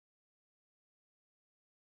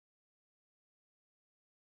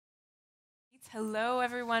Hello,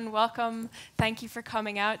 everyone. Welcome. Thank you for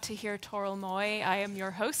coming out to hear Toril Moi. I am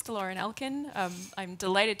your host, Lauren Elkin. I'm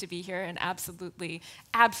delighted to be here and absolutely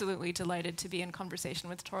delighted to be in conversation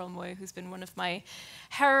with Toril Moi, who's been one of my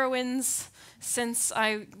heroines since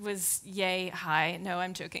I was high. No,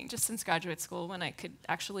 I'm joking. Just since graduate school when I could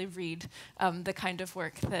actually read the kind of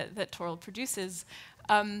work that Toril produces.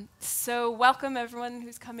 So welcome, everyone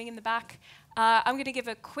who's coming in the back. I'm going to give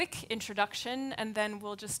a quick introduction, and then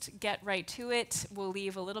we'll just get right to it. We'll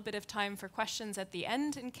leave a little bit of time for questions at the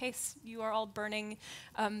end in case you are all burning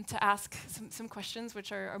to ask some questions,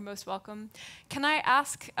 which are most welcome. Can I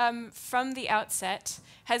ask, from the outset,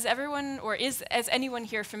 has anyone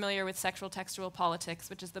here familiar with Sexual Textual Politics,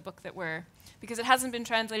 which is the book that because it hasn't been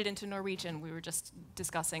translated into Norwegian, we were just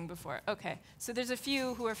discussing before. Okay, so there's a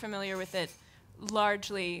few who are familiar with it,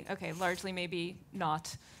 largely maybe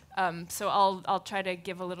not. So I'll try to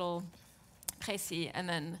give a little précis, and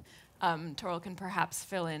then Toril can perhaps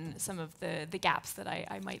fill in some of the gaps that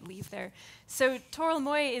I might leave there. So Toril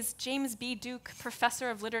Moi is James B. Duke Professor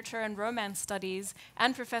of Literature and Romance Studies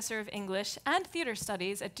and Professor of English and Theatre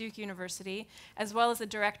Studies at Duke University, as well as the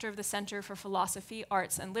Director of the Center for Philosophy,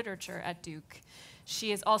 Arts, and Literature at Duke.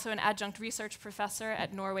 She is also an adjunct research professor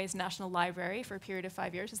at Norway's National Library for a period of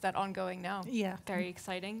 5 years. Is that ongoing now? Yeah. Very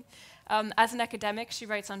exciting. As an academic, she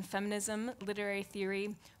writes on feminism, literary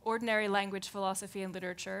theory, ordinary language philosophy and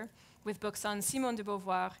literature, with books on Simone de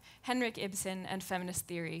Beauvoir, Henrik Ibsen, and feminist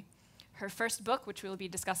theory. Her first book, which we'll be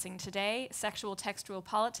discussing today, Sexual Textual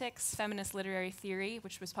Politics, Feminist Literary Theory,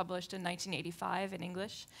 which was published in 1985 in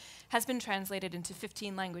English, has been translated into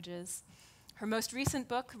 15 languages. Her most recent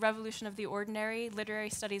book, Revolution of the Ordinary, Literary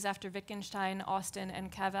Studies After Wittgenstein, Austen,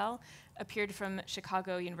 and Cavell, appeared from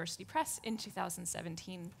Chicago University Press in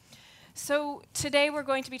 2017. So today we're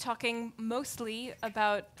going to be talking mostly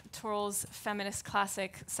about Toril's feminist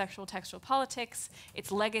classic, Sexual Textual Politics,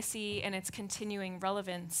 its legacy, and its continuing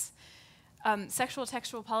relevance. Sexual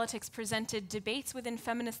Textual Politics presented debates within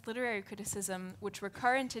feminist literary criticism, which were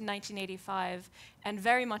current in 1985 and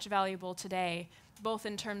very much valuable today, both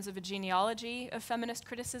in terms of a genealogy of feminist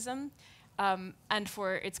criticism and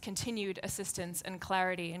for its continued assistance and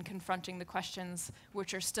clarity in confronting the questions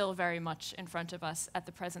which are still very much in front of us at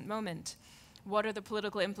the present moment. What are the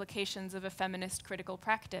political implications of a feminist critical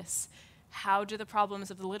practice? How do the problems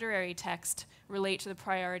of the literary text relate to the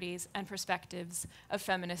priorities and perspectives of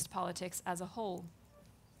feminist politics as a whole?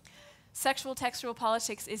 Sexual Textual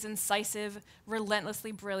Politics is incisive,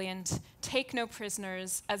 relentlessly brilliant, take no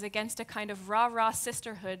prisoners, as against a kind of rah-rah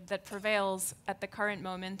sisterhood that prevails at the current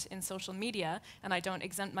moment in social media, and I don't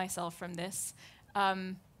exempt myself from this.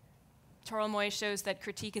 Toril Moi shows that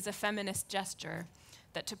critique is a feminist gesture,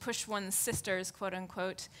 that to push one's sisters, quote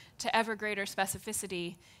unquote, to ever greater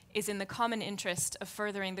specificity is in the common interest of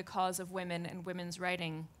furthering the cause of women and women's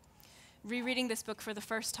writing. Rereading this book for the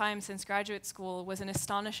first time since graduate school was an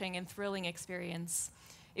astonishing and thrilling experience.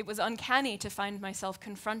 It was uncanny to find myself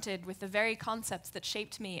confronted with the very concepts that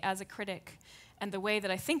shaped me as a critic and the way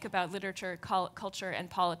that I think about literature, culture,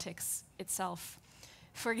 and politics itself.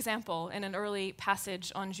 For example, in an early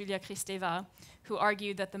passage on Julia Kristeva, who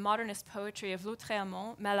argued that the modernist poetry of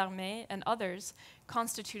Lautréamont, Mallarmé, and others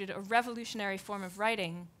constituted a revolutionary form of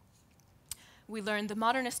writing, we learned the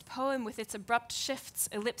modernist poem, with its abrupt shifts,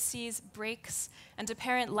 ellipses, breaks, and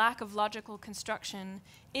apparent lack of logical construction,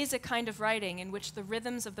 is a kind of writing in which the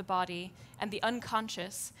rhythms of the body and the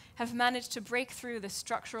unconscious have managed to break through the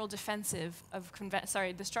structural defenses of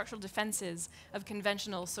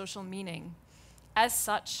conventional social meaning. As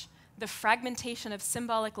such, the fragmentation of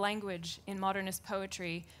symbolic language in modernist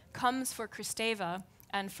poetry comes for Kristeva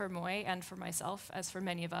and for Moi, and for myself, as for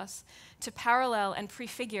many of us, to parallel and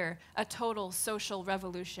prefigure a total social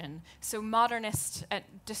revolution. So modernist,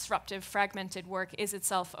 disruptive, fragmented work is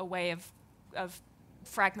itself a way of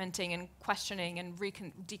fragmenting and questioning and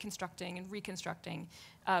deconstructing and reconstructing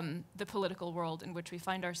the political world in which we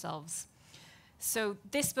find ourselves. So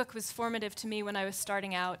this book was formative to me when I was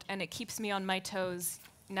starting out, and it keeps me on my toes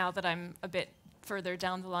now that I'm a bit further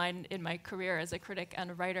down the line in my career as a critic and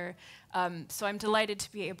a writer. So I'm delighted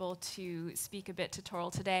to be able to speak a bit to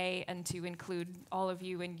Toril today and to include all of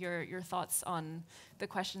you in your thoughts on the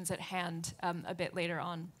questions at hand a bit later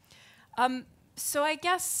on. So I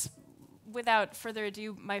guess, without further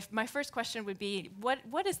ado, my first question would be,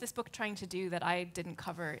 what is this book trying to do that I didn't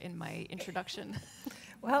cover in my introduction?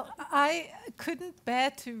 Well, I couldn't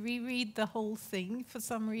bear to reread the whole thing for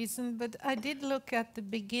some reason, but I did look at the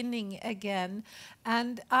beginning again,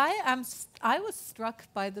 and I was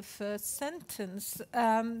struck by the first sentence.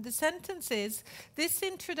 The sentence is, "This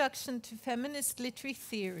introduction to feminist literary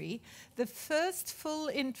theory, the first full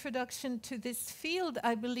introduction to this field,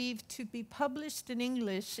 I believe, to be published in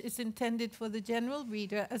English, is intended for the general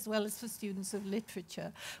reader as well as for students of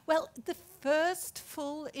literature." Well, the first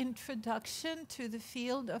full introduction to the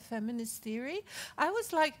field of feminist theory, I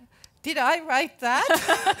was like, did I write that?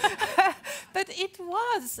 But it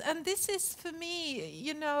was, and this is for me,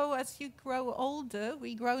 you know, as you grow older,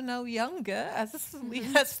 we grow no younger,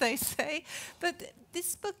 as they say. But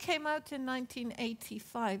this book came out in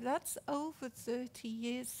 1985. That's over 30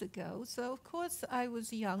 years ago. So of course I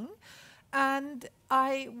was young, and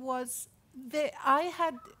I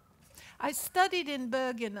studied in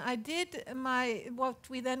Bergen. I did what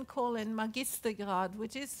we then call a magistergrad,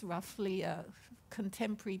 which is roughly a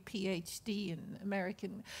contemporary PhD in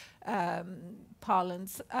American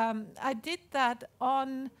parlance. I did that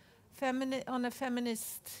on a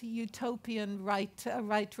feminist utopian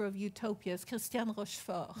writer of utopias, Christiane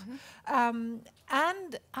Rochefort.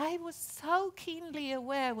 And I was so keenly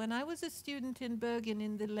aware when I was a student in Bergen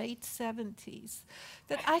in the late 70s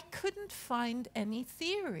that I couldn't find any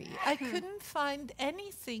theory. I couldn't find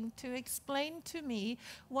anything to explain to me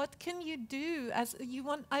what can you do as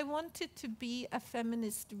I wanted to be a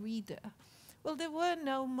feminist reader. Well, there were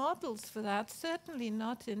no models for that, certainly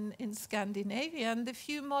not in Scandinavia. And the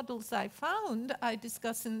few models I found, I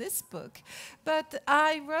discuss in this book. But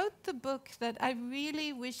I wrote the book that I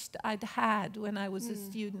really wished I'd had when I was a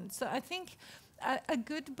student. So I think a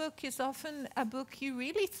good book is often a book you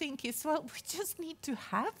really think is, well, we just need to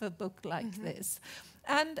have a book like this.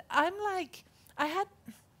 And I'm like, I had,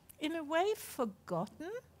 in a way,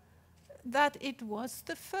 forgotten that it was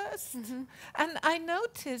the first. And I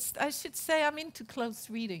noticed, I should say I'm into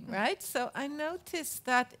close reading, right? So I noticed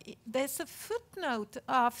that there's a footnote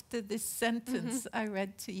after this sentence I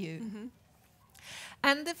read to you.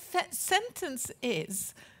 And the sentence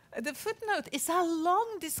is, the footnote is a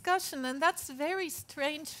long discussion, and that's very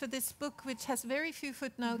strange for this book, which has very few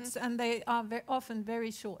footnotes, and they are often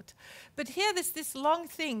very short. But here there's this long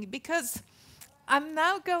thing, because I'm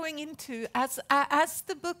now going into, as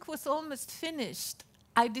the book was almost finished,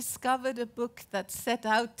 I discovered a book that set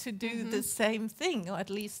out to do the same thing, or at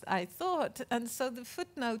least I thought. And so the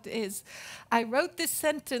footnote is, I wrote this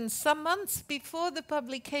sentence some months before the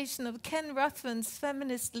publication of Ken Ruthven's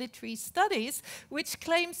Feminist Literary Studies, which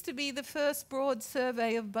claims to be the first broad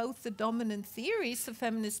survey of both the dominant theories of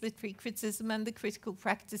feminist literary criticism and the critical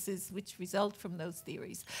practices which result from those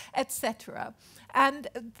theories, etc. And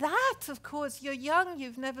that, of course, you're young,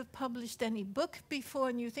 you've never published any book before,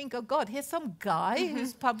 and you think, oh God, here's some guy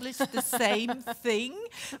who's published the same thing.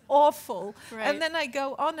 Awful. Right. And then I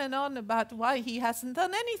go on and on about why he hasn't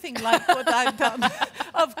done anything like what I've done,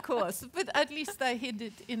 of course. But at least I hid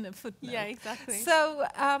it in a footnote. Yeah, exactly. So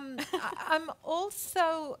I'm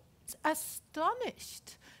also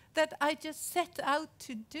astonished that I just set out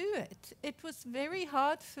to do it. It was very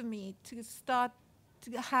hard for me to start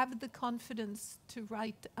to have the confidence to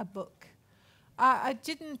write a book. I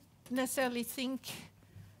didn't necessarily think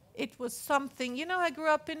it was something, you know, I grew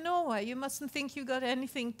up in Norway. You mustn't think you got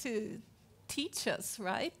anything to teach us,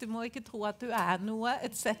 right? Du må ikke tro at du noe,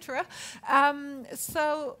 etc.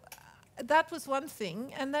 So that was one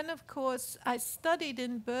thing. And then, of course, I studied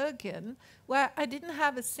in Bergen, where I didn't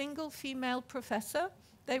have a single female professor.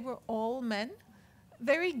 They were all men.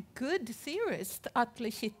 Very good theorist, Atle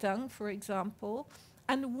Kittang, for example.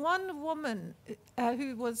 And one woman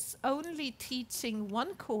who was only teaching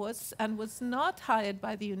one course and was not hired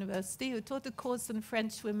by the university, who taught a course on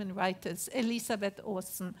French women writers, Elisabeth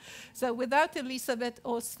Aasen. So without Elisabeth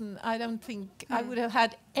Aasen, I don't think I would have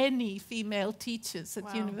had any female teachers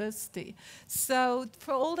at university. So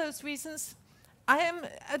for all those reasons, I am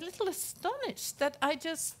a little astonished that I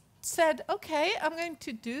just said, okay, I'm going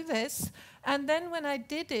to do this. And then when I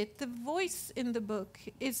did it, the voice in the book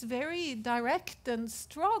is very direct and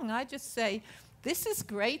strong. I just say, this is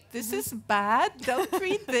great, this is bad, don't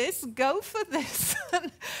read this, go for this.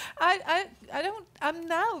 I'm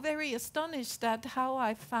now very astonished at how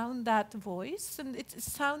I found that voice, and it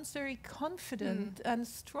sounds very confident and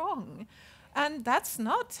strong. And that's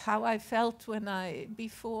not how I felt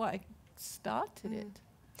before I started it.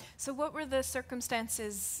 So what were the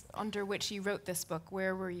circumstances under which you wrote this book?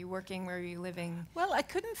 Where were you working? Where were you living? Well, I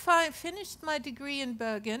couldn't finished my degree in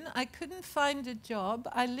Bergen. I couldn't find a job.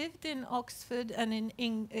 I lived in Oxford and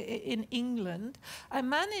in England. I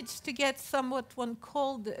managed to get somewhat one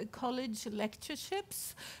called college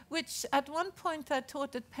lectureships, which at one point I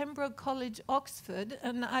taught at Pembroke College, Oxford,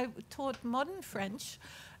 and I taught modern French.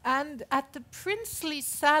 And at the princely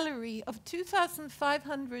salary of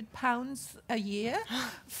 £2,500 a year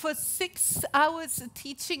for 6 hours of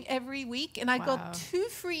teaching every week, and I got 2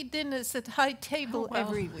 free dinners at high table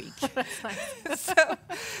every week.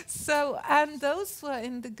 And those were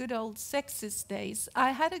in the good old sexist days. I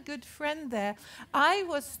had a good friend there. I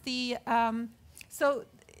was the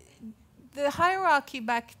the hierarchy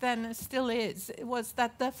back then still is, it was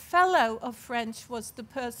that the fellow of French was the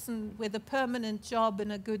person with a permanent job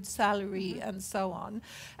and a good salary and so on,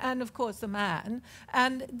 and of course a man.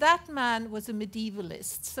 And that man was a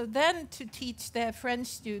medievalist. So then to teach their French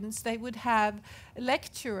students, they would have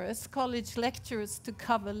lecturers, college lecturers, to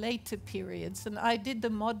cover later periods. And I did the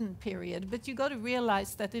modern period. But you got to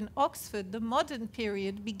realize that in Oxford, the modern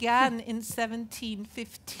period began in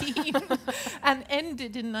 1715 and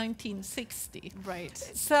ended in 1960. Right.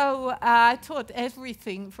 So I taught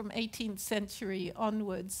everything from 18th century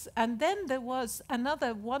onwards. And then there was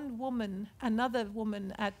another woman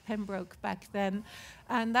at Pembroke back then,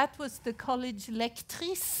 and that was the college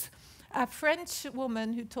lectrice, a French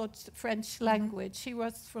woman who taught French language. She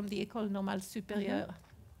was from the École Normale Supérieure.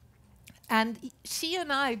 And she and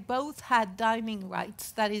I both had dining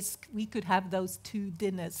rights. That is, we could have those 2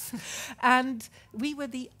 dinners. And we were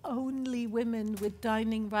the only women with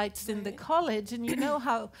dining rights in the college. And you know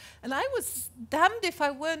how, and I was damned if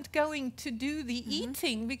I weren't going to do the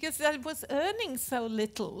eating, because I was earning so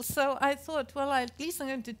little. So I thought, well, at least I'm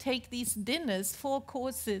going to take these dinners, 4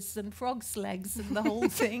 courses and frog's legs and the whole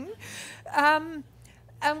thing.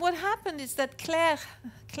 And what happened is that Claire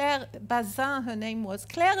Bazin, her name was,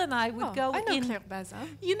 Claire and I would go in. I know Claire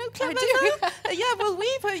Bazin. You know Claire Bazin? Yeah, well,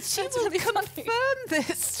 she will confirm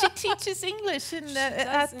this. She teaches English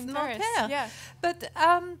at Nanterre. Yeah. But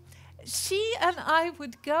she and I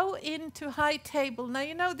would go into high table. Now,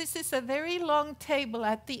 you know, this is a very long table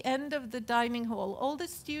at the end of the dining hall. All the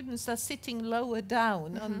students are sitting lower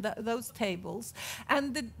down on those tables.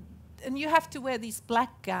 And you have to wear these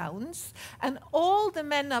black gowns. And all the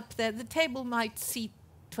men up there, the table might seat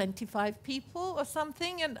 25 people or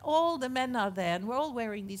something, and all the men are there, and we're all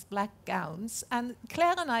wearing these black gowns. And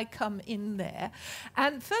Claire and I come in there.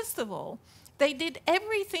 And first of all, they did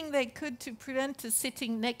everything they could to prevent us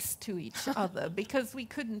sitting next to each other, because we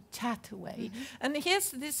couldn't chat away. And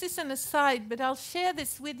this is an aside, but I'll share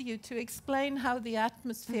this with you to explain how the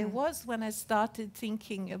atmosphere was when I started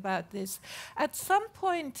thinking about this. At some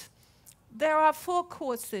point, there are 4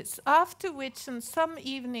 courses, after which on some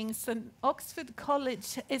evenings an Oxford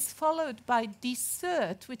College is followed by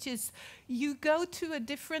dessert, which is you go to a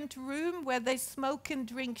different room where they smoke and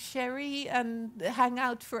drink sherry and hang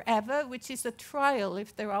out forever, which is a trial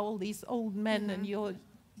if there are all these old men and you're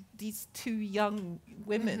these 2 young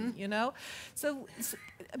women, you know. So,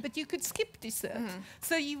 but you could skip dessert.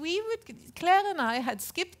 So Claire and I had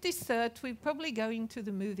skipped dessert. We were probably going to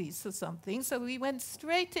the movies or something. So we went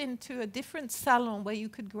straight into a different salon where you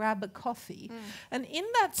could grab a coffee. And in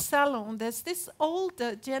that salon, there's this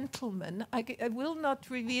older gentleman. I will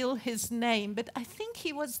not reveal his name, but I think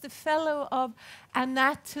he was the fellow of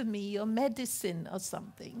anatomy or medicine or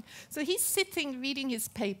something. So he's sitting reading his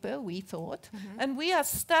paper, we thought, and we are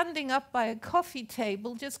standing up by a coffee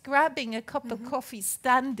table, just grabbing a cup of coffee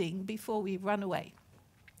standing before we run away.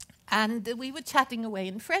 And we were chatting away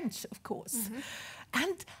in French, of course.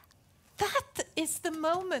 And that is the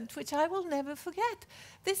moment which I will never forget.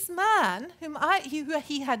 This man,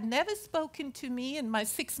 he had never spoken to me in my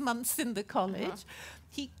 6 months in the college,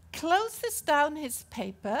 he closes down his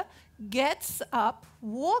paper, gets up,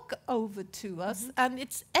 walk over to us, and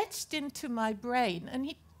it's etched into my brain. And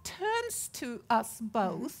he turns to us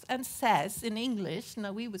both and says in English,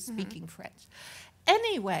 now we were speaking French,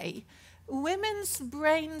 anyway, women's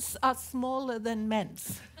brains are smaller than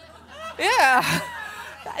men's. Yeah.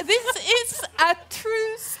 This is a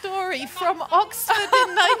true story from Oxford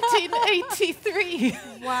in 1983.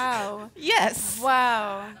 Wow. Yes.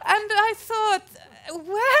 Wow. And I thought,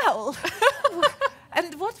 well,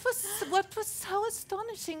 and what was so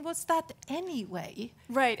astonishing was that anyway.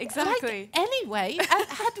 Right, exactly. Like, anyway,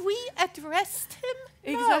 had we addressed him?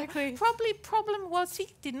 Exactly. No, probably problem was he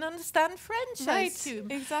didn't understand French, I Right,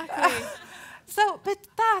 assume. exactly. So, but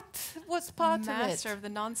that was part of it. Master of the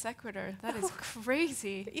non sequitur. That is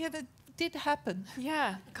crazy. Yeah, did happen.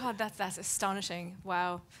 Yeah, God, that's astonishing.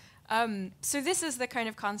 Wow. So this is the kind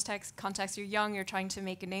of context. You're young. You're trying to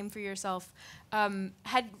make a name for yourself.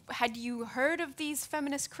 Had you heard of these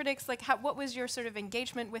feminist critics? Like, what was your sort of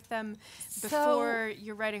engagement with them before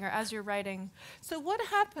you're writing or as you're writing? So what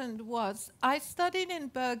happened was I studied in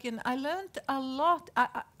Bergen. I learned a lot.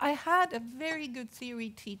 I had a very good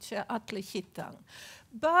theory teacher, Atle Kittang.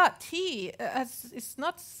 But he, as it's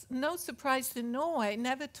no surprise in Norway,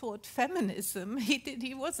 never taught feminism.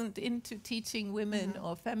 He wasn't into teaching women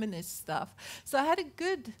or feminist stuff. So I had a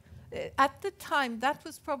good, at the time, that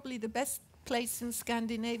was probably the best place in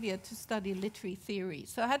Scandinavia to study literary theory.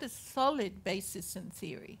 So I had a solid basis in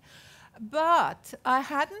theory. But I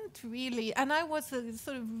hadn't really, and I was a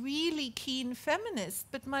sort of really keen feminist,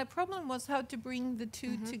 but my problem was how to bring the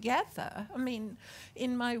two together, I mean,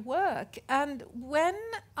 in my work. And when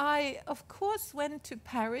I, of course, went to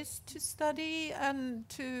Paris to study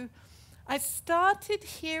I started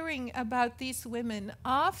hearing about these women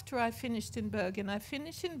after I finished in Bergen. I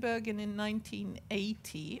finished in Bergen in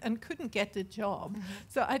 1980 and couldn't get a job.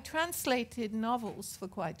 So I translated novels for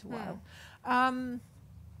quite a while.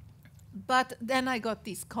 But then I got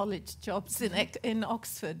these college jobs in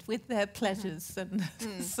Oxford with their pleasures and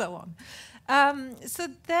so on. So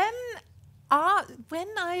then when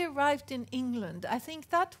I arrived in England, I think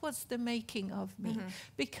that was the making of me,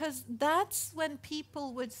 because that's when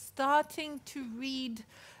people were starting to read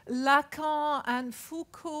Lacan and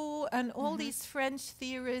Foucault and all these French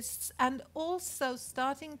theorists, and also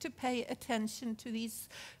starting to pay attention to these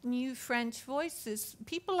new French voices.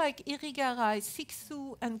 People like Irigaray,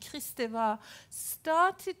 Sixou and Kristeva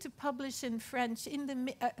started to publish in French, in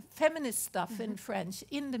the feminist stuff in French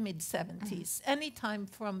in the mid-70s, anytime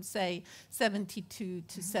from, say, 72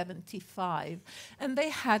 to 75. And they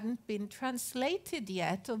hadn't been translated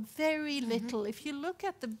yet, or very little. If you look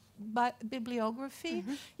at the bibliography,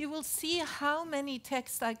 you will see how many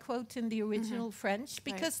texts I quote in the original French,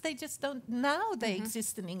 because they just don't, now they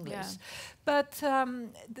exist in English. But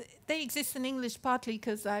they exist in English partly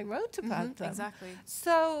because I wrote about them. Exactly.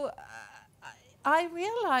 So I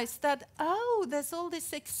realized that, oh, there's all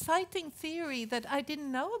this exciting theory that I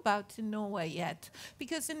didn't know about in Norway yet.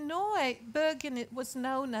 Because in Norway, Bergen, it was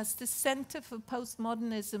known as the center for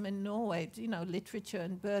postmodernism in Norway, you know, literature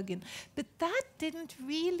in Bergen. But that didn't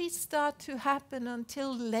really start to happen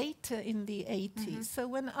until later in the 80s. So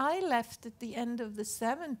when I left at the end of the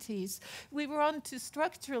 70s, we were on to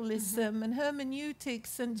structuralism and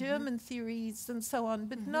hermeneutics and German theories and so on,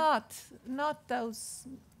 but not those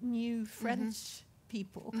new French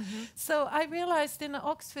people. So I realized in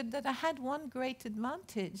Oxford that I had one great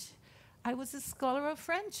advantage. I was a scholar of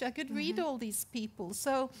French. I could read all these people.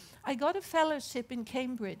 So I got a fellowship in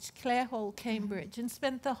Cambridge, Clare Hall, Cambridge, and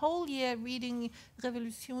spent the whole year reading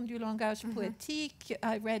Révolution du langage poétique.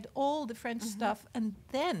 I read all the French stuff, and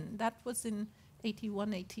then, that was in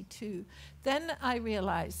 81, 82. Then I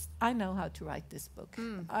realized I know how to write this book.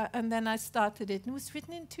 And then I started it, and it was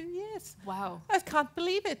written in 2 years. Wow. I can't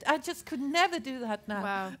believe it. I just could never do that now.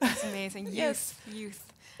 Wow, that's amazing. Yes. Youth.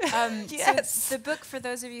 Yes. So the book, for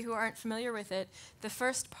those of you who aren't familiar with it, the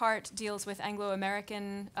first part deals with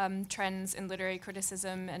Anglo-American trends in literary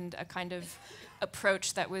criticism and a kind of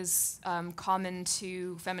approach that was common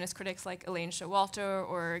to feminist critics like Elaine Showalter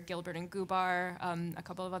or Gilbert and Gubar, a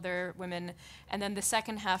couple of other women. And then the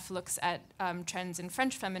second half looks at trends in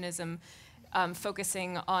French feminism,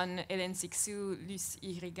 focusing on Hélène Sixou, Luce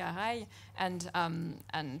Irigaray, and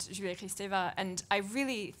Julia Kristeva. And I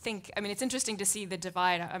really think, I mean, it's interesting to see the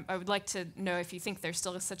divide. I would like to know if you think there's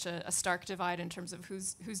still such a stark divide in terms of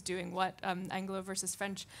who's doing what, Anglo versus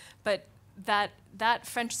French. But that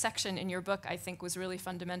French section in your book, I think, was really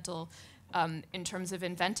fundamental in terms of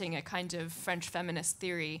inventing a kind of French feminist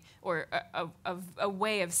theory, or a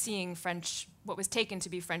way of seeing French, what was taken to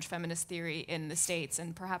be French feminist theory in the States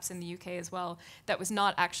and perhaps in the UK as well, that was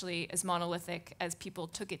not actually as monolithic as people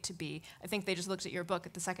took it to be. I think they just looked at your book,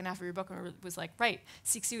 at the second half of your book, and was like, right,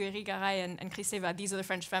 Sixou, Irigaray, and Kristeva, these are the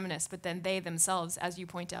French feminists, but then they themselves, as you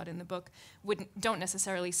point out in the book, don't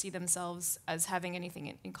necessarily see themselves as having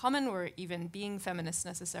anything in common or even being feminists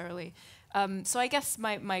necessarily. So I guess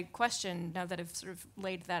my question, now that I've sort of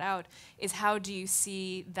laid that out, is how do you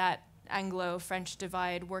see that Anglo-French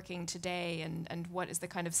divide working today, and what is the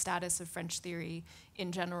kind of status of French theory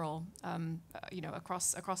in general,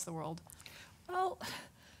 across the world? Well,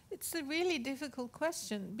 it's a really difficult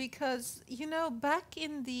question because, back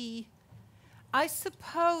in I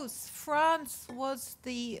suppose France was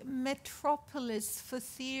the metropolis for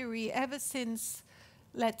theory ever since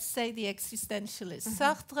let's say, the existentialists,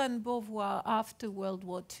 Sartre and Beauvoir after World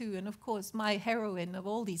War II. And of course, my heroine of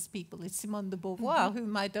all these people is Simone de Beauvoir,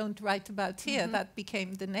 whom I don't write about here. That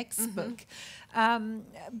became the next book.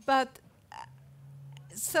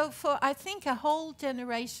 So for, I think, a whole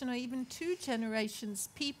generation or even 2 generations,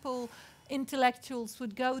 intellectuals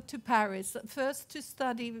would go to Paris, first to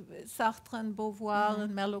study Sartre and Beauvoir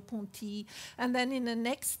and Merleau-Ponty, and then in the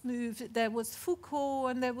next move there was Foucault,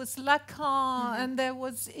 and there was Lacan, and there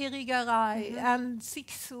was Irigaray, and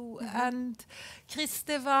Cixous, and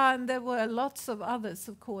Kristeva, and there were lots of others,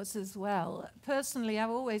 of course, as well. Personally,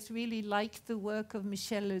 I've always really liked the work of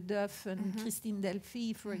Michel Ledeuf and Christine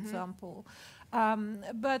Delphi, for example.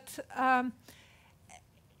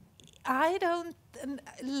 I don't.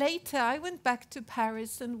 Later, I went back to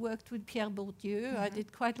Paris and worked with Pierre Bourdieu. I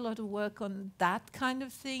did quite a lot of work on that kind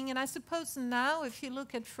of thing. And I suppose now, if you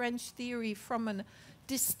look at French theory from a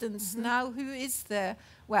distance, now who is there?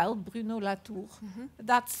 Well, Bruno Latour.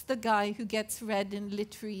 That's the guy who gets read in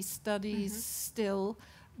literary studies still.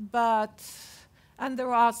 And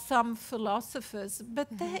there are some philosophers, but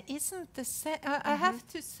there isn't the same. I have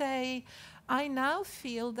to say, I now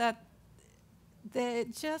feel that there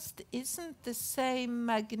just isn't the same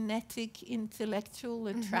magnetic intellectual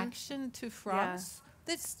attraction to France.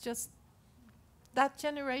 This just, that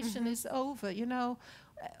generation is over, you know.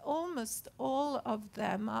 Almost all of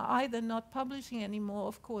them are either not publishing anymore,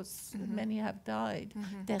 of course, many have died.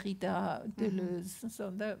 Derrida, Deleuze, and so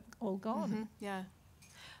on, they're all gone. Yeah.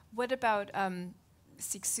 What about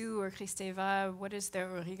Cixous or Kristeva? What is there,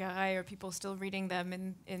 or Irigaray? Are people still reading them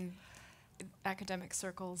in academic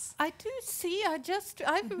circles? I do see. I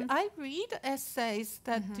read essays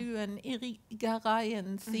that do an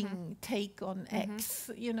Irigarayan thing, take on X.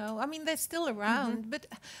 You know, I mean, they're still around, but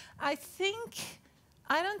I think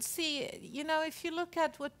I don't see. You know, if you look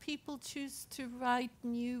at what people choose to write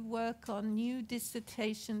new work on, new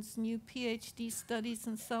dissertations, new PhD studies,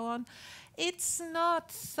 and so on, it's not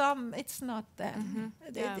them.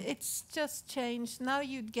 It's just changed. Now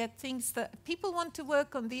you'd get things that people want to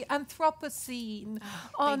work on the Anthropocene,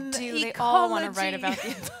 on ecology. They all want to write about the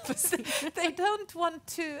Anthropocene. They don't want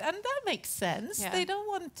to, and that makes sense. They don't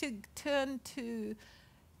want to turn to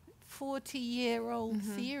 40-year-old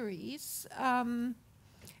theories.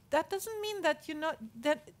 That doesn't mean that you're not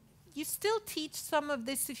that. You still teach some of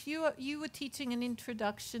this. If you were teaching an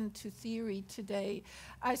introduction to theory today,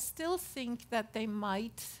 I still think that they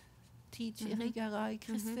might teach Irigaray,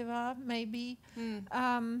 Kristeva, maybe.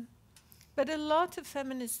 But a lot of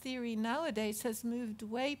feminist theory nowadays has moved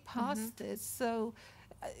way past this. So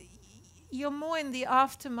you're more in the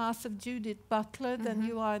aftermath of Judith Butler than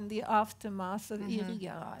you are in the aftermath of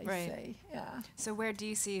Irigaray, say. Yeah. So where do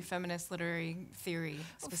you see feminist literary theory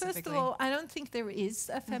specifically? First of all, I don't think there is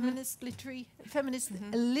a feminist literary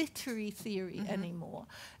theory anymore.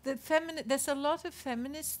 There's a lot of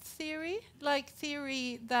feminist theory, like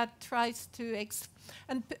theory that tries to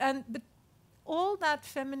but all that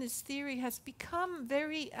feminist theory has become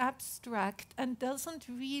very abstract and doesn't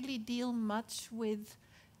really deal much with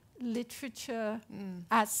literature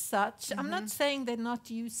as such. I'm not saying they're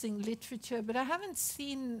not using literature, but I haven't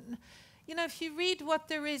seen, you know, if you read what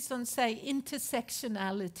there is on, say,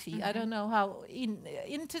 intersectionality, I don't know how,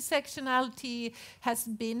 intersectionality has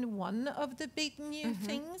been one of the big new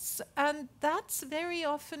things, and that's very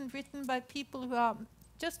often written by people who are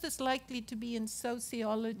just as likely to be in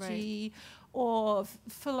sociology or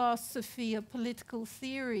philosophy or political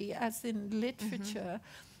theory as in literature.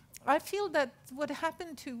 I feel that what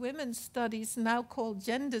happened to women's studies, now called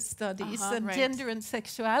gender studies, and gender and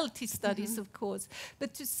sexuality studies, of course,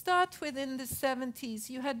 but to start with in the 70s,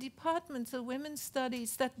 you had departments of women's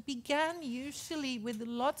studies that began usually with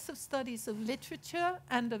lots of studies of literature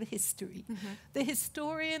and of history. The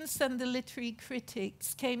historians and the literary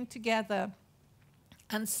critics came together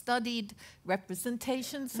and studied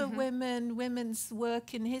representations of women, women's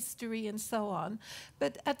work in history, and so on.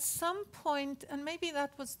 But at some point, and maybe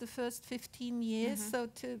that was the first 15 years,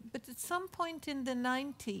 but at some point in the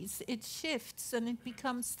 90s, it shifts and it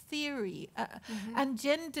becomes theory, and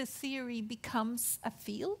gender theory becomes a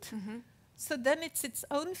field. So then it's its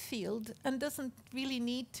own field and doesn't really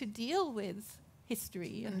need to deal with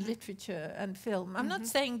history and literature and film. I'm not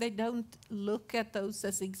saying they don't look at those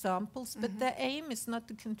as examples, but their aim is not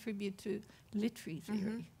to contribute to literary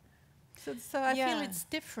theory. So I feel it's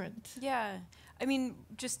different. Yeah. I mean,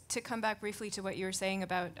 just to come back briefly to what you were saying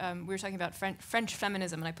about, we were talking about French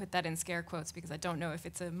feminism, and I put that in scare quotes because I don't know if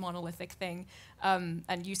it's a monolithic thing,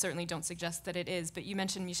 and you certainly don't suggest that it is, but you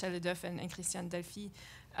mentioned Michel Ledeuf and Christiane Delphi.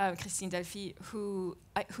 Christine Delphi, who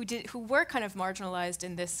were kind of marginalized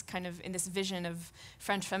in this vision of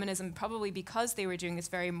French feminism, probably because they were doing this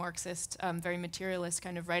very Marxist, very materialist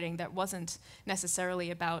kind of writing that wasn't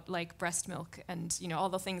necessarily about like breast milk and all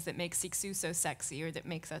the things that make Sixou so sexy or that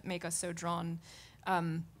make us so drawn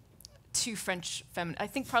to French feminism. I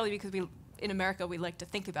think probably because in America, we like to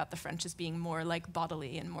think about the French as being more like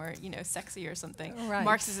bodily and more, sexy or something. Right.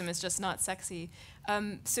 Marxism is just not sexy.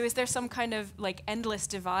 So is there some kind of like endless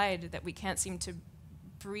divide that we can't seem to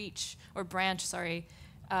branch,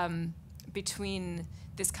 between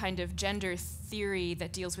this kind of gender theory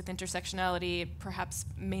that deals with intersectionality, perhaps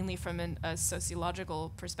mainly from a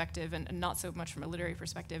sociological perspective and not so much from a literary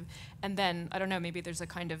perspective, and then, I don't know, maybe there's a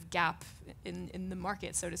kind of gap in the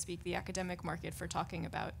market, so to speak, the academic market for talking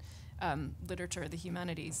about literature, the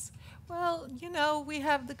humanities? Well, we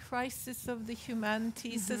have the crisis of the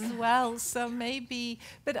humanities as well, so maybe,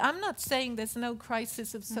 but I'm not saying there's no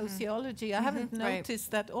crisis of sociology. I haven't noticed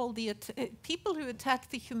that all the people who attack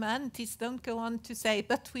the humanities don't go on to say,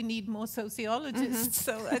 but we need more sociologists,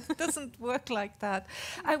 so it doesn't work like that.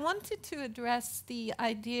 I wanted to address the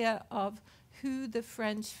idea of who the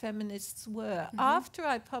French feminists were. After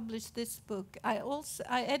I published this book, I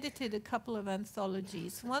edited a couple of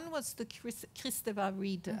anthologies. One was the Christeva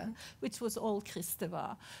Reader, which was all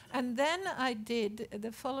Christeva. And then I did,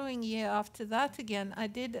 the following year after that again, I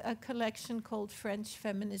did a collection called French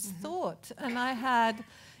Feminist Thought. And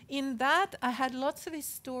in that, I had lots of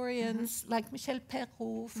historians, like Michel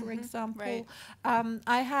Perrault, for example. Right.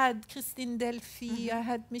 I had Christine Delphi, I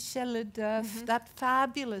had Michel Ledeuf, that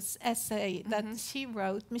fabulous essay that she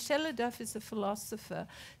wrote. Michel Ledeuf is a philosopher.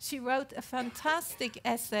 She wrote a fantastic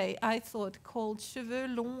essay, I thought, called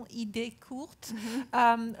Cheveux longs, idées courtes,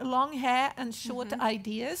 long hair and short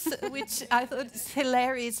ideas, which I thought is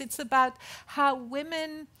hilarious. It's about how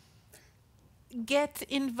women get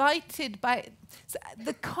invited by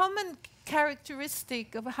the common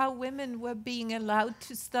characteristic of how women were being allowed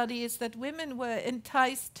to study is that women were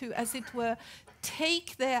enticed to, as it were,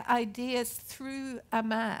 take their ideas through a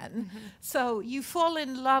man. So you fall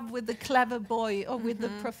in love with the clever boy or with the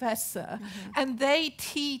professor, and they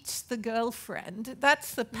teach the girlfriend.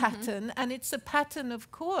 That's the pattern, and it's a pattern,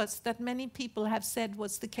 of course, that many people have said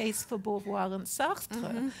was the case for Beauvoir and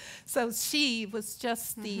Sartre. So she was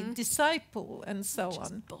just the disciple, and so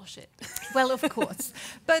on. Bullshit. Well, of course.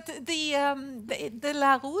 But the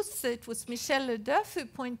Larousse, it was Michel Ledeuf who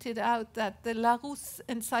pointed out that the Larousse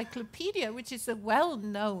Encyclopedia, which is a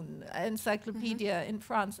well-known encyclopedia in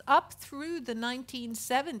France, up through the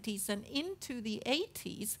 1970s and into the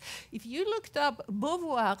 80s, if you looked up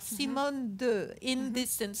Beauvoir, Simone de in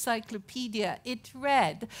this encyclopedia, it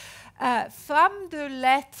read, Femme de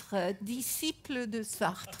lettres, disciple de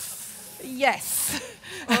Sartre. Yes.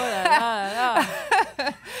 Oh, la, la,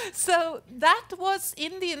 la. So that was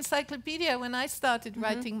in the encyclopedia when I started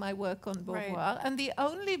writing my work on Beauvoir. Right. And the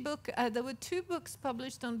only book, there were 2 books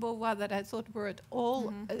published on Beauvoir that I thought were at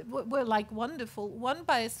all, were like wonderful. One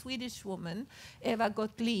by a Swedish woman, Eva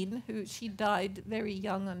Gottlin, who she died very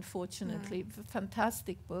young, unfortunately.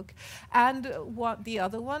 Fantastic book. And the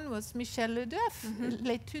other one was Michel Ledeuf,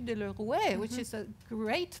 L'étude de le Rouet, which is a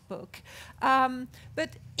great book.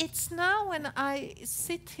 But it's now when I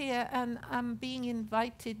sit here and I'm being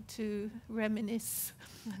invited to reminisce,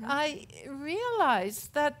 I realize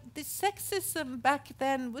that the sexism back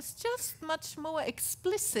then was just much more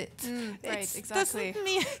explicit. Right, exactly. Doesn't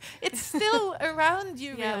mean it's still around,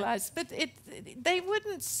 you realize, but they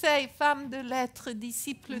wouldn't say femme de lettres,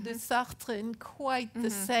 disciple de Sartre in quite the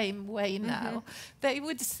same way now. They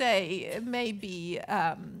would say maybe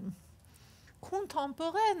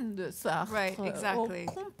contemporaine de Sartre, right, exactly.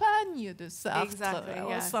 or compagne de Sartre, exactly,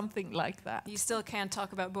 or something like that. You still can't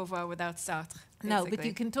talk about Beauvoir without Sartre. No, but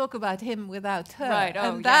you can talk about him without her, right.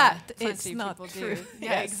 and that is Plenty not people true. do.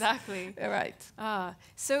 Yeah, exactly. Right.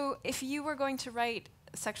 So if you were going to write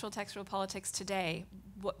sexual textual politics today,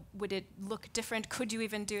 what would it look different? Could you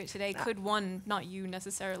even do it today? Could one, not you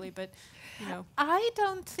necessarily, but I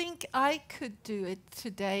don't think I could do it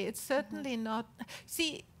today. It's certainly not.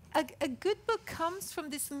 See, a good book comes from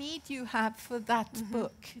this need you have for that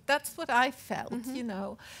book. That's what I felt,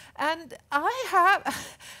 And I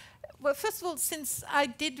have, well, first of all, since I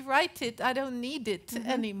did write it, I don't need it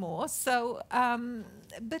anymore. So,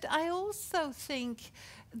 but I also think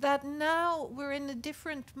that now we're in a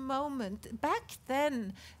different moment. Back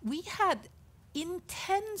then, we had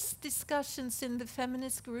intense discussions in the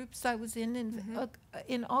feminist groups I was in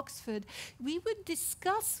Oxford. We would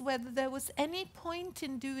discuss whether there was any point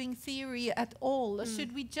in doing theory at all, or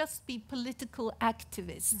should we just be political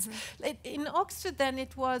activists. In Oxford then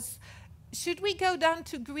it was, should we go down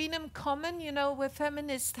to Greenham Common, you know, where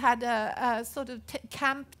feminists had a sort of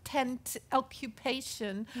camp tent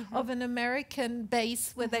occupation of an American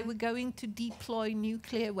base where they were going to deploy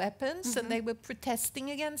nuclear weapons and they were protesting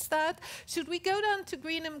against that? Should we go down to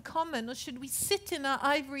Greenham Common, or should we sit in our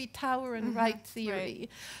ivory tower and write theory?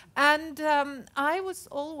 And I was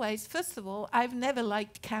always, first of all, I've never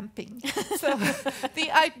liked camping. So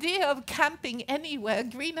the idea of camping anywhere,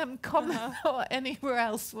 Greenham Common or anywhere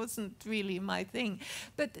else, wasn't really my thing.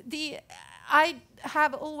 But I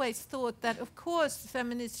have always thought that, of course,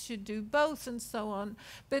 feminists should do both and so on.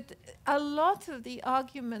 But a lot of the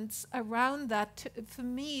arguments around that, for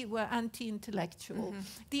me, were anti-intellectual.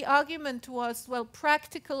 The argument was, well,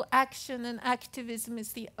 practical action and activism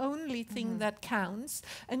is the only thing that counts.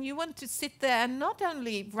 And you want to sit there and not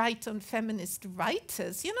only write on feminist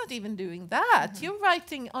writers, you're not even doing that. You're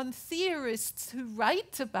writing on theorists who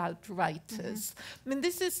write about writers. I mean,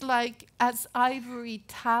 this is like as ivory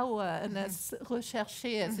tower and as recherché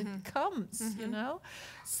as it comes, you know.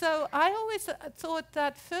 So I always thought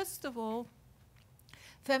that, first of all,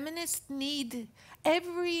 feminists need,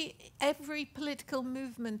 every political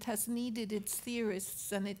movement has needed its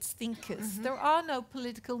theorists and its thinkers. There are no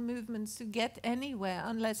political movements who get anywhere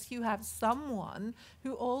unless you have someone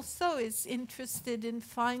who also is interested in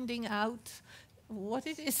finding out what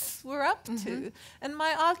it is we're up to. And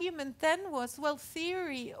my argument then was, well,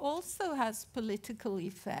 theory also has political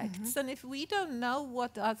effects. And if we don't know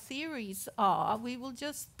what our theories are, we will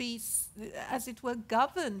just be, as it were,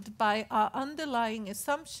 governed by our underlying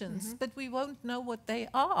assumptions, but we won't know what they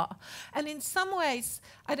are. And in some ways,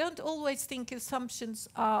 I don't always think assumptions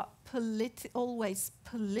are always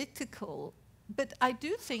political. But I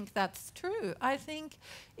do think that's true. I think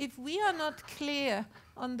if we are not clear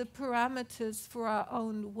on the parameters for our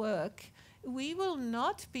own work, we will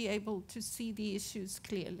not be able to see the issues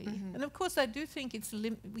clearly. And of course, I do think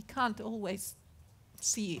we can't always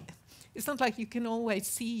see. It's not like you can always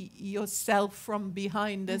see yourself from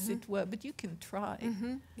behind, as it were, but you can try.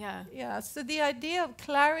 Yeah. So the idea of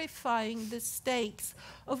clarifying the stakes,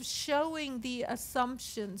 of showing the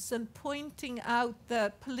assumptions and pointing out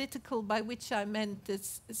the political, by which I meant the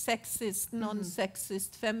sexist,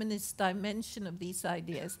 non-sexist, feminist dimension of these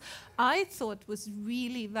ideas, I thought was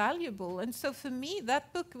really valuable. And so for me,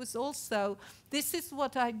 that book was also, this is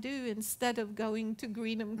what I do instead of going to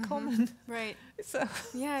Greenham Common. Right. So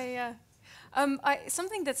yeah.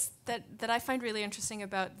 Something that I find really interesting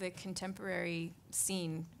about the contemporary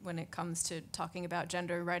scene when it comes to talking about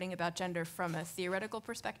gender, writing about gender from a theoretical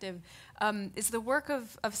perspective, is the work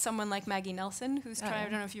of someone like Maggie Nelson, who's trying, I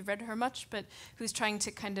don't know if you've read her much, but who's trying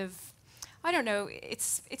to kind of, I don't know,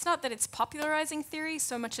 it's not that it's popularizing theory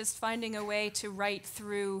so much as finding a way to write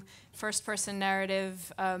through first-person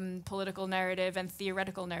narrative, political narrative, and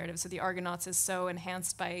theoretical narrative. So the Argonauts is so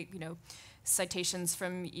enhanced by, you know, citations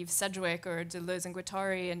from Eve Sedgwick or Deleuze and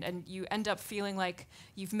Guattari, and you end up feeling like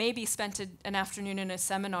you've maybe spent an afternoon in a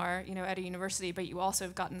seminar, you know, at a university, but you also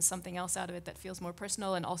have gotten something else out of it that feels more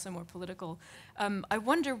personal and also more political. I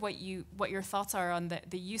wonder what your thoughts are on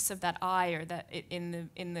the use of that I, or that in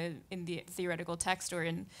the theoretical text, or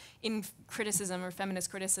in criticism or feminist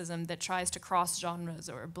criticism that tries to cross genres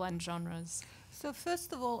or blend genres. So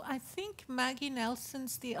first of all, I think Maggie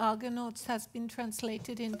Nelson's The Argonauts has been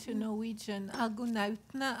translated into Norwegian, Argonautene.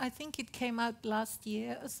 I think it came out last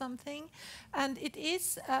year or something. And it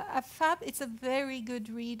is it's a very good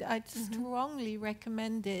read. I'd strongly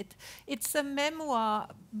recommend it. It's a memoir,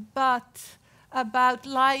 but about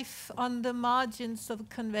life on the margins of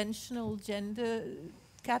conventional gender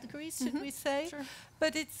categories, should we say? Sure.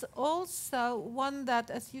 But it's also one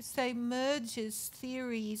that, as you say, merges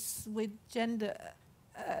theories with gender,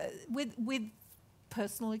 with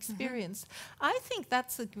personal experience. I think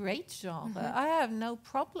that's a great genre. I have no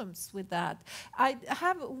problems with that. I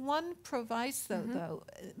have one proviso, though.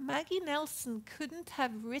 Maggie Nelson couldn't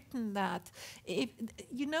have written that. If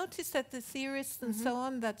you notice that the theorists and so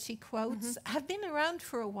on that she quotes have been around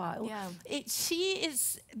for a while. Yeah. She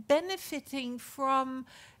is benefiting from,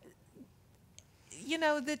 you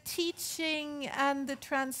know, the teaching and the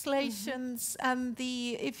translations and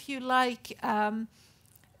the, if you like,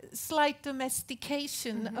 slight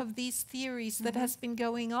domestication of these theories that has been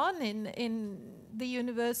going on in the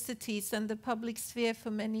universities and the public sphere for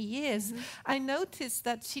many years. I noticed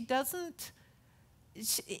that she doesn't,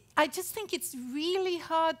 I just think it's really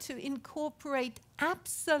hard to incorporate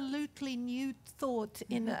absolutely new thought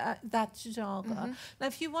in that genre. Now,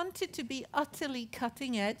 if you wanted to be utterly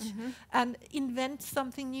cutting edge and invent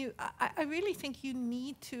something new, I really think you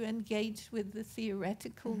need to engage with the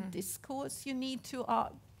theoretical discourse. You need to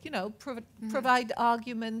provide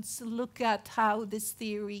arguments, look at how this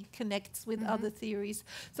theory connects with other theories.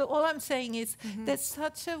 So all I'm saying is there's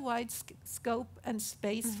such a wide scope and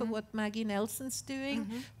space for what Maggie Nelson's doing,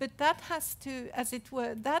 but that has to, as it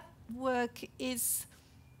were, that work is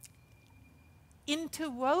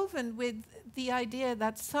interwoven with the idea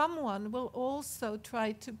that someone will also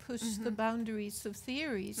try to push the boundaries of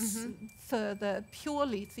theories further,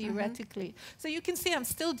 purely theoretically. So you can see I'm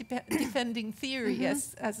still defending theory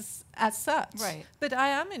as such, right. but I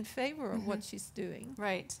am in favor of what she's doing.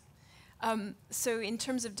 Right. So in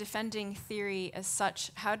terms of defending theory as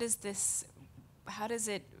such, how does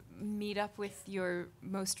it meet up with your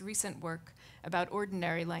most recent work about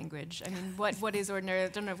ordinary language? I mean, what is ordinary? I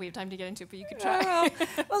don't know if we have time to get into it, but you could try.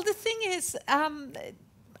 Well, the thing is,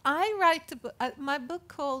 I write my book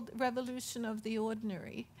called Revolution of the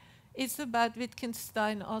Ordinary. It's about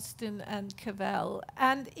Wittgenstein, Austen, and Cavell.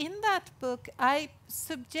 And in that book, I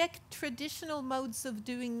subject traditional modes of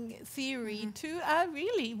doing theory to a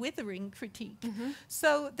really withering critique.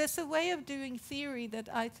 So there's a way of doing theory that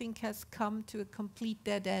I think has come to a complete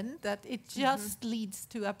dead end, that it just leads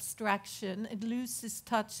to abstraction. It loses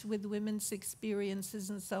touch with women's experiences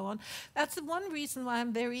and so on. That's the one reason why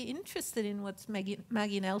I'm very interested in what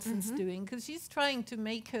Maggie Nelson's doing, because she's trying to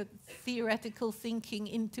make her theoretical thinking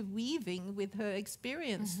interweaving with her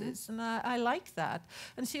experiences, and I like that.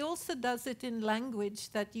 And she also does it in language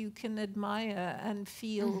that you can admire and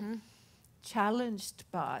feel challenged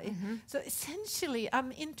by. So essentially,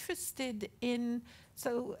 I'm interested in,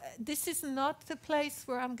 this is not the place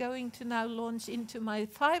where I'm going to now launch into my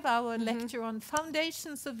 5-hour lecture on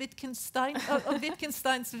foundations of Wittgenstein, of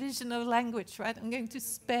Wittgenstein's vision of language, right? I'm going to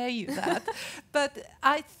spare you that. But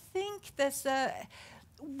I think there's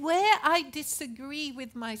where I disagree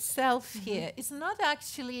with myself here is not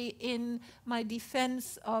actually in my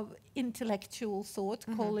defense of intellectual thought,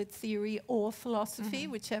 call it theory or philosophy,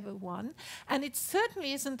 whichever one. And it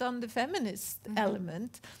certainly isn't on the feminist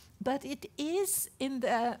element, but it is in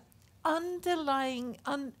the underlying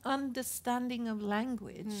understanding of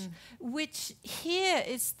language, which here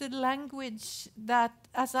is the language that,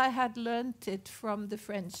 as I had learnt it from the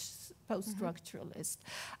French post-structuralist,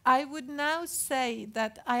 I would now say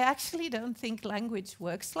that I actually don't think language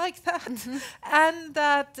works like that, and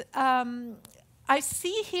that I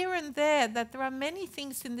see here and there that there are many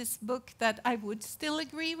things in this book that I would still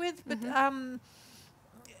agree with,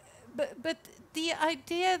 but the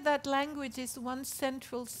idea that language is one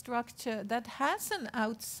central structure that has an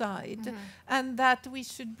outside and that we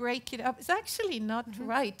should break it up is actually not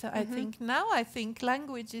right, I think. Now I think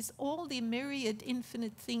language is all the myriad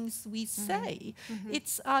infinite things we say.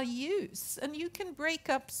 It's our use, and you can break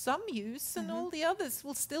up some use and all the others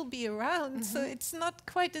will still be around. So it's not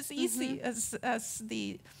quite as easy as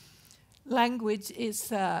the language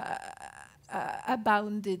is a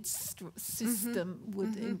bounded system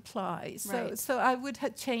would imply. So I would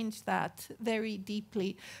change that very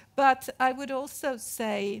deeply. But I would also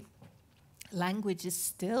say language is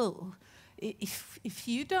still, if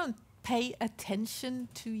you don't pay attention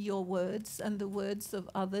to your words and the words of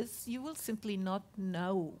others, you will simply not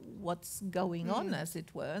know what's going on, as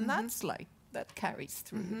it were. And that's like, that carries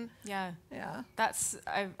through. Yeah. That's,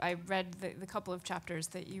 I read the couple of chapters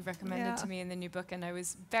that you recommended to me in the new book, and I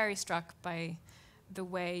was very struck by the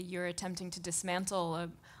way you're attempting to dismantle a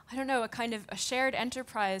kind of a shared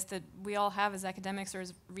enterprise that we all have as academics or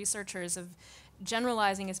as researchers of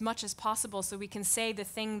generalizing as much as possible so we can say the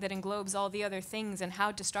thing that englobes all the other things, and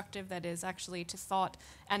how destructive that is actually to thought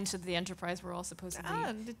and to the enterprise we're all supposedly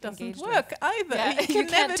and it doesn't engaged work with. either. Yeah, you can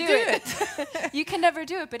never do it. You can never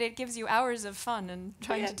do it, but it gives you hours of fun and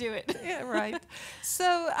trying to do it. Yeah, right.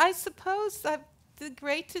 So I suppose that the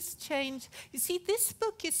greatest change, you see, this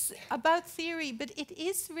book is about theory, but it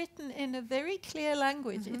is written in a very clear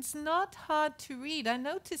language. It's not hard to read. I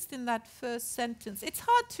noticed in that first sentence, it's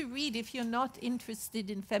hard to read if you're not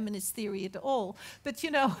interested in feminist theory at all. But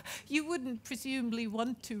you wouldn't presumably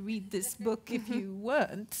want to read this book if you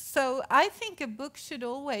weren't. So I think a book should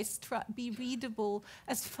always be readable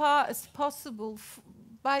as far as possible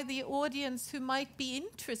by the audience who might be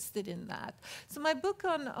interested in that. So my book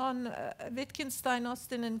on Wittgenstein,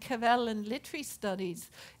 Austen, and Cavell and literary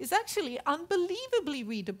studies is actually unbelievably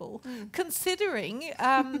readable, considering.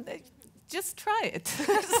 Just try it.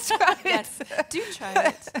 Just try yes, it. Do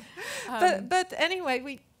try it. But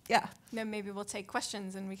anyway, No, maybe we'll take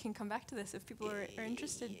questions and we can come back to this if people are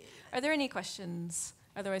interested. Are there any questions?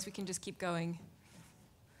 Otherwise, we can just keep going.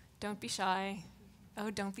 Don't be shy.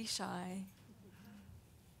 Oh, don't be shy.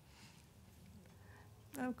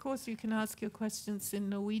 Of course, you can ask your questions in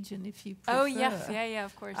Norwegian if you prefer. Oh yes, yeah,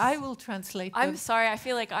 of course. I will translate them. I'm sorry, I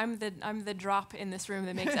feel like I'm the drop in this room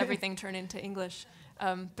that makes everything turn into English.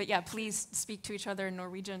 But yeah, please speak to each other in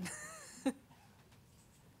Norwegian.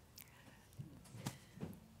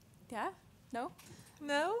 Yeah? No?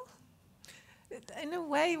 No? In a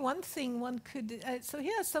way, one thing one could... so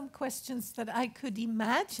here are some questions that I could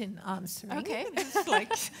imagine answering. Okay.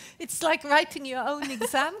 It's like writing your own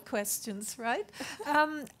exam questions, right?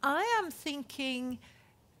 I am thinking,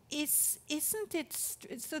 isn't it...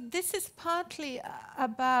 so this is partly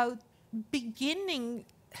about beginning...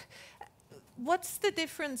 What's the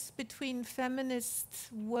difference between feminist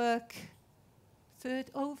work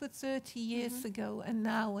over 30 years ago and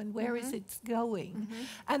now, and where is it going?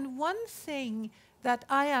 And one thing that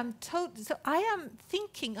I am so I am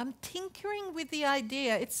thinking, I'm tinkering with the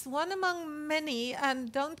idea. It's one among many,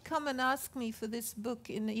 and don't come and ask me for this book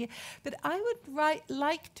in a year. But I would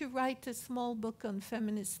like to write a small book on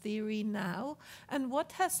feminist theory now. And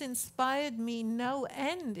what has inspired me no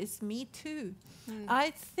end is Me Too.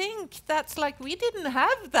 I think that's like, we didn't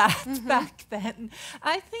have that back then.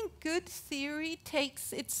 I think good theory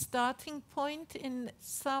takes its starting point in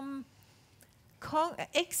some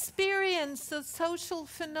experience a social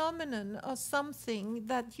phenomenon or something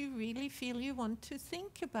that you really feel you want to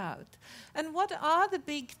think about. And what are the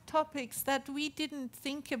big topics that we didn't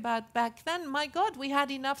think about back then? My God, we had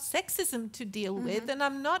enough sexism to deal with, and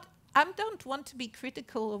I don't want to be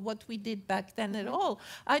critical of what we did back then at all.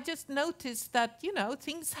 I just noticed that, you know,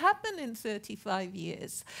 things happen in 35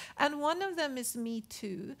 years. And one of them is Me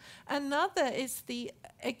Too. Another is the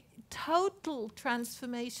total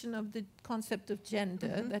transformation of the concept of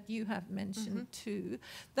gender that you have mentioned too.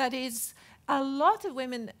 That is, a lot of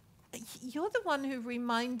women, you're the one who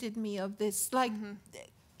reminded me of this, like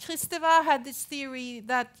Christeva had this theory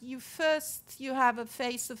that you have a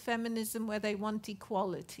phase of feminism where they want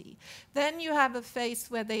equality. Then you have a phase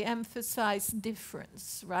where they emphasize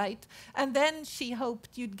difference, right? And then she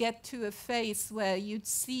hoped you'd get to a phase where you'd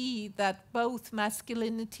see that both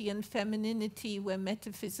masculinity and femininity were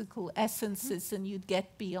metaphysical essences and you'd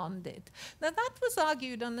get beyond it. Now that was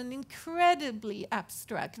argued on an incredibly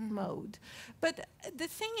abstract mode. But the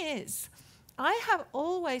thing is, I have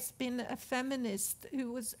always been a feminist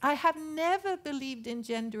I have never believed in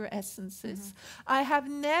gender essences. I have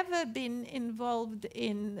never been involved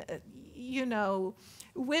in,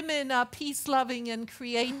 women are peace-loving and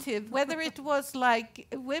creative, whether it was like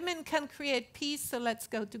women can create peace, so let's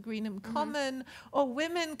go to Greenham Common, or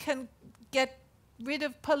women can get rid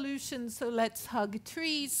of pollution, so let's hug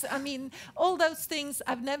trees. I mean, all those things,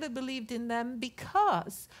 I've never believed in them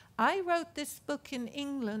because I wrote this book in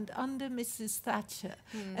England under Mrs. Thatcher.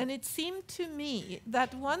 And it seemed to me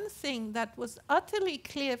that one thing that was utterly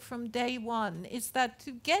clear from day one is that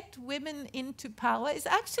to get women into power is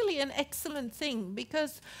actually an excellent thing,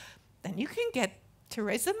 because then you can get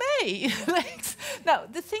Theresa May. Now,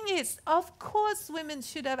 the thing is, of course, women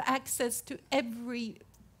should have access to every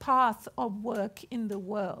path of work in the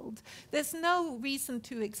world. There's no reason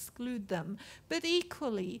to exclude them. But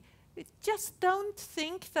equally, just don't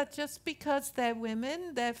think that just because they're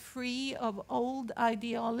women, they're free of old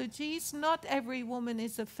ideologies. Not every woman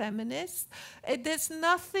is a feminist. There's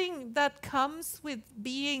nothing that comes with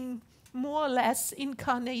being more or less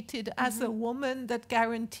incarnated as a woman that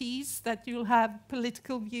guarantees that you'll have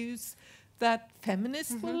political views that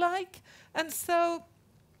feminists will like. And so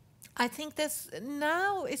I think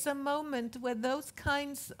now is a moment where those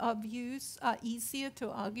kinds of views are easier to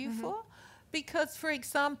argue for. Because, for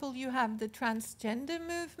example, you have the transgender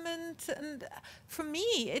movement, and for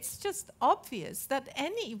me, it's just obvious that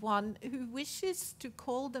anyone who wishes to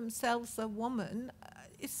call themselves a woman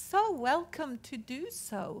is so welcome to do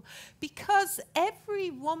so, because every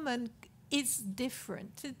woman is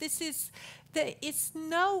different. There is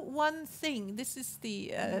no one thing. This is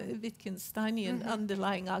the Wittgensteinian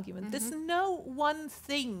underlying argument. There's no one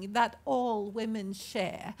thing that all women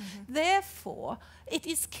share. Therefore, it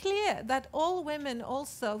is clear that all women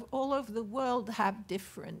also all over the world have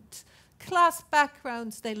different class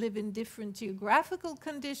backgrounds, they live in different geographical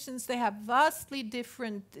conditions, they have vastly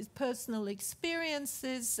different personal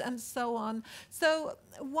experiences, and so on. So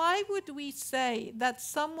why would we say that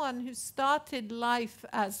someone who started life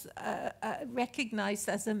as recognized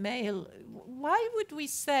as a male, why would we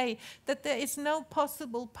say that there is no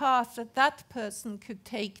possible path that that person could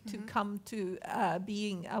take to come to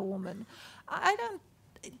being a woman? I don't.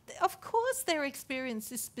 Of course their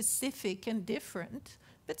experience is specific and different,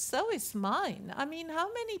 but so is mine. I mean,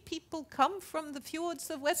 how many people come from the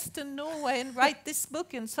fjords of Western Norway and write this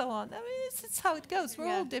book and so on? I mean, it's how it goes. We're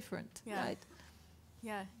all different, right?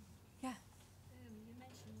 Yeah. Yeah. You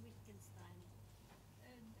mentioned Wittgenstein,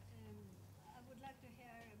 and I would like to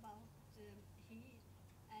hear about he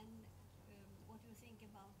and what you think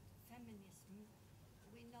about feminism.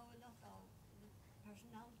 We know a lot of the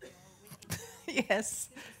personality of Wittgenstein. Yes.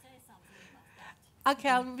 Could you say something about that? Okay,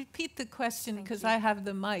 I'll repeat the question because I have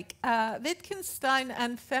the mic. Wittgenstein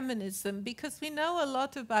and feminism, because we know a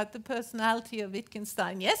lot about the personality of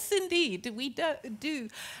Wittgenstein. Yes, indeed, we do.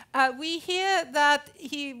 We hear that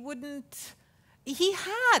he wouldn't. He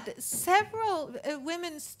had several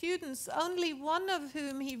women students, only one of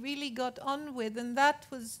whom he really got on with, and that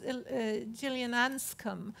was Gillian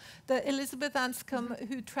Anscombe, the Elizabeth Anscombe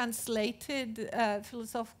who translated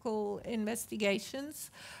philosophical investigations.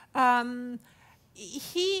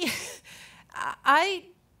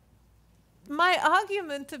 My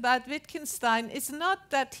argument about Wittgenstein is not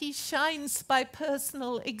that he shines by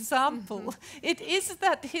personal example. It is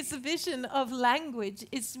that his vision of language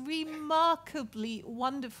is remarkably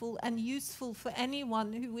wonderful and useful for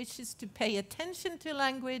anyone who wishes to pay attention to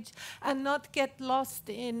language and not get lost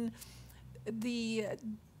in the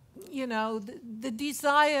the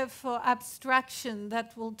desire for abstraction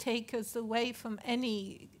that will take us away from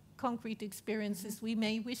any concrete experiences we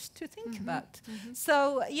may wish to think about.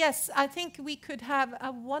 So yes, I think we could have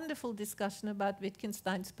a wonderful discussion about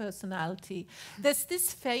Wittgenstein's personality. There's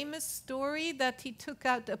this famous story that he took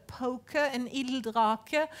out a poker, an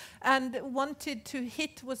Ildrake, and wanted to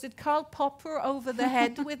hit, was it Karl Popper, over the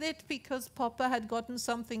head with it because Popper had gotten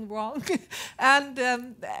something wrong. And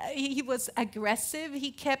he was aggressive.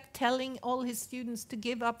 He kept telling all his students to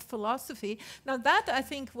give up philosophy. Now that, I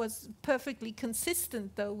think, was perfectly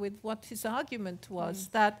consistent, though, with what his argument was,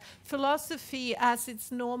 that philosophy, as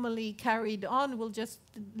it's normally carried on, will just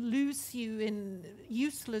lose you in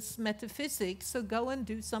useless metaphysics, so go and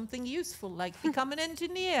do something useful, like become an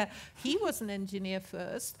engineer. He was an engineer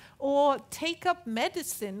first. Or take up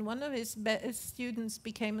medicine. One of his students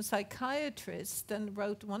became a psychiatrist and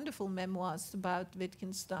wrote wonderful memoirs about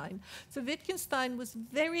Wittgenstein. So Wittgenstein was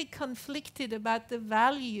very conflicted about the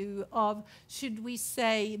value of, should we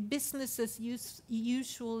say, business as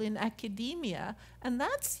usual in academia, and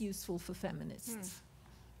that's useful for feminists.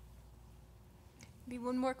 Maybe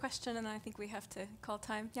one more question, and I think we have to call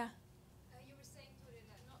time. Yeah. You were saying, Toril,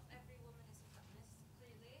 that not every woman is a feminist,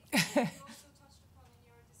 clearly. You also touched upon in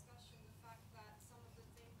your discussion the fact that some of the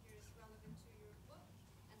thinkers relevant to your book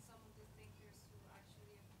and some of the thinkers who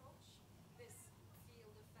actually approach this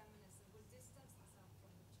field of feminism would distance themselves from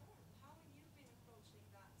the term. How have you been approaching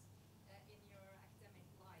that in your academic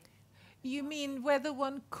life? You mean whether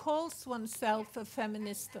one calls oneself a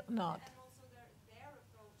feminist or not? And also their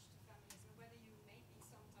approach to feminism, whether you maybe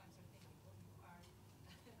sometimes are thinking, well,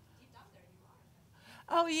 you are deep down there, you are a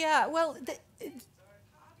feminist. Oh yeah, well, Or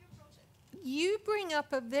how do you approach it? you bring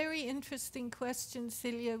up a very interesting question,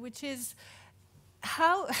 Silja, which is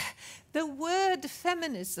how the word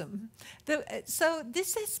feminism. So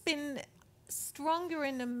this has been stronger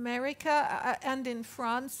in America and in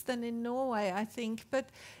France than in Norway, I think, but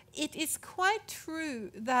it is quite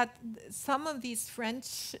true that some of these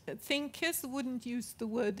French thinkers wouldn't use the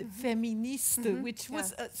word féministe, which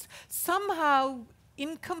was somehow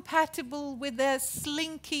incompatible with their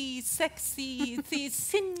slinky, sexy,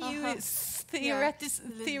 sinuous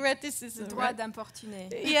theoreticism. Droit d'importuner.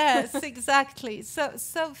 Yes, exactly.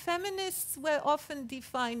 So feminists were often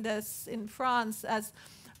defined as, in France, as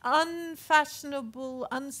unfashionable,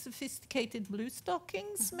 unsophisticated blue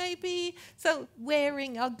stockings, maybe. So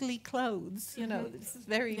wearing ugly clothes, this is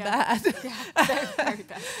very bad. Yeah, very, very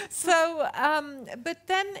bad. So, but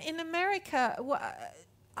then in America,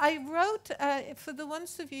 I wrote, for the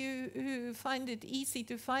ones of you who find it easy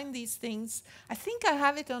to find these things, I think I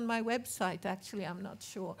have it on my website, actually, I'm not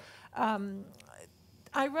sure.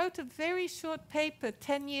 I wrote a very short paper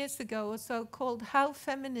 10 years ago or so called How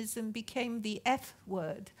Feminism Became the F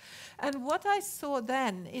Word. And what I saw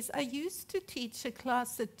then is I used to teach a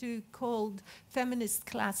class at Duke called Feminist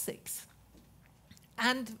Classics.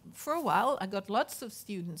 And for a while, I got lots of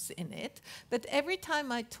students in it. But every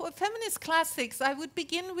time I taught feminist classics, I would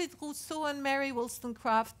begin with Rousseau and Mary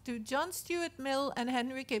Wollstonecraft, do John Stuart Mill and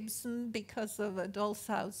Henrik Ibsen because of A Doll's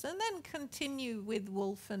House, and then continue with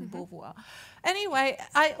Woolf and Beauvoir. Anyway,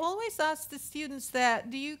 I always asked the students there,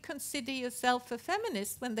 do you consider yourself a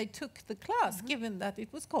feminist when they took the class, given that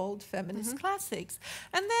it was called Feminist Classics?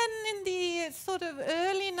 And then in the sort of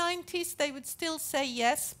early 90s, they would still say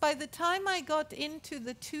yes. By the time I got into into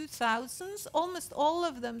the 2000s, almost all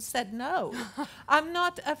of them said no. I'm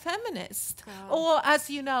not a feminist. Or, as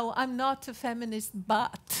you know, I'm not a feminist,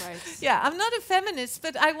 but. Right. Yeah, I'm not a feminist,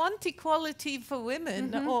 but I want equality for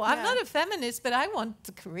women. Or I'm not a feminist, but I want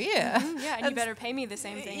a career. Yeah, and you better pay me the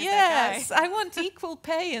same thing Yes, as that guy. I want equal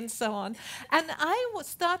pay and so on. And I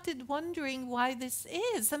started wondering why this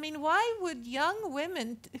is. I mean, why would young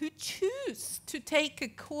women who choose to take a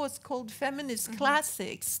course called Feminist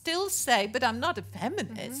Classics still say, but I'm not a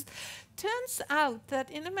feminist? Turns out that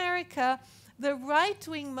in America, the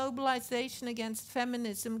right-wing mobilization against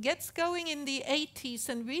feminism gets going in the 80s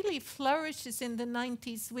and really flourishes in the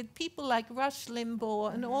 90s with people like Rush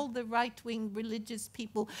Limbaugh and all the right-wing religious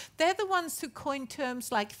people. They're the ones who coined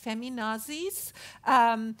terms like feminazis.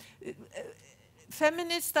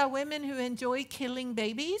 Feminists are women who enjoy killing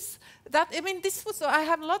babies. I mean, this was, I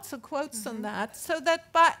have lots of quotes on that. So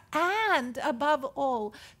that, and above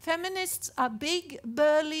all, feminists are big,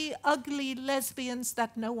 burly, ugly lesbians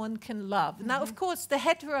that no one can love. Now, of course, the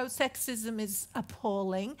heterosexism is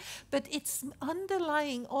appalling, but it's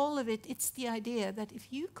underlying all of it. It's the idea that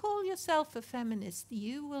if you call yourself a feminist,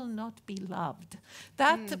 you will not be loved.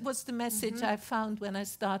 That was the message I found when I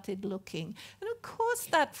started looking. And of course,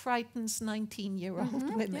 that frightens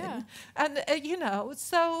 19-year-old women. Yeah. And, you know,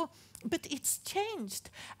 so... But it's changed.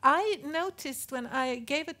 I noticed when I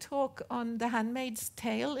gave a talk on The Handmaid's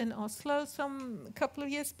Tale in Oslo a couple of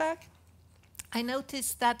years back, I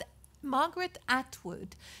noticed that Margaret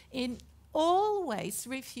Atwood always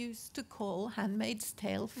refused to call Handmaid's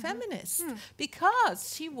Tale feminist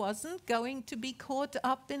because she wasn't going to be caught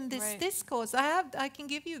up in this discourse. I can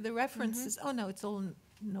give you the references. Oh no, it's all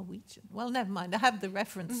Norwegian. Well, never mind. I have the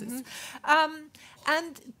references.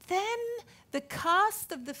 And then the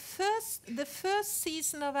cast of the first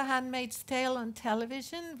season of A Handmaid's Tale on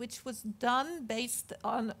television, which was done based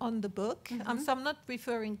on the book. So I'm not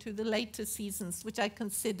referring to the later seasons, which I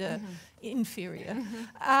consider inferior.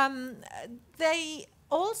 They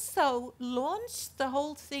also launched the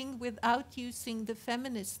whole thing without using the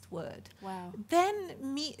feminist word. Wow. Then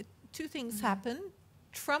two things happened.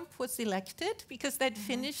 Trump was elected because they'd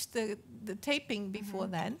finished the taping before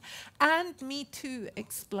then, and Me Too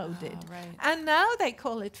exploded. Oh, right. And now they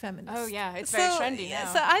call it feminist. Oh yeah, it's very trendy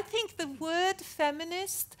now. So I think the word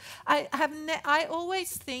feminist, I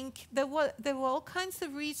always think there were all kinds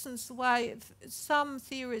of reasons why some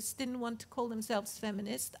theorists didn't want to call themselves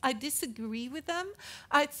feminist. I disagree with them.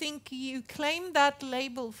 I think you claim that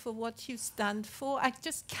label for what you stand for. I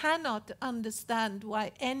just cannot understand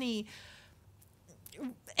why any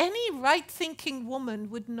right-thinking woman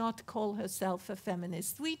would not call herself a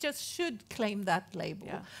feminist. We just should claim that label.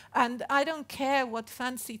 Yeah. And I don't care what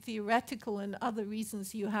fancy theoretical and other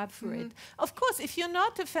reasons you have for it. Of course, if you're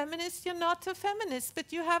not a feminist, you're not a feminist,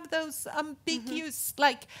 but you have those ambiguous,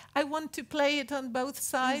 like, I want to play it on both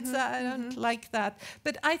sides. I don't like that.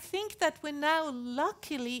 But I think that we're now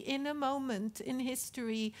luckily in a moment in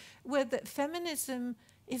history where the feminism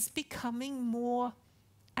is becoming more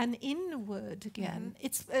an inward again.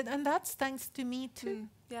 And that's thanks to Me Too.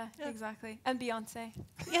 Yeah, exactly. And Beyonce.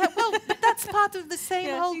 Yeah, well, but that's part of the same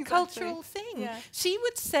whole exactly. cultural thing. Yeah. She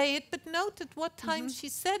would say it, but note at what time she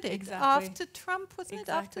said it. Exactly. After Trump, wasn't it?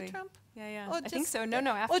 After Trump? Yeah. Or I think so. No,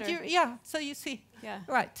 after. Yeah, so you see. Yeah.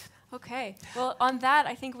 Right. Okay. Well, on that,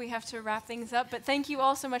 I think we have to wrap things up. But thank you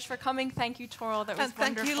all so much for coming. Thank you, Toril. That was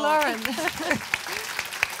wonderful. Thank you, Lauren.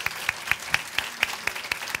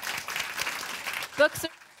 Books are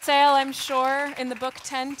on sale, I'm sure, in the book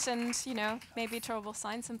tent, and, you know, maybe Toril will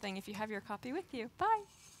sign something if you have your copy with you. Bye.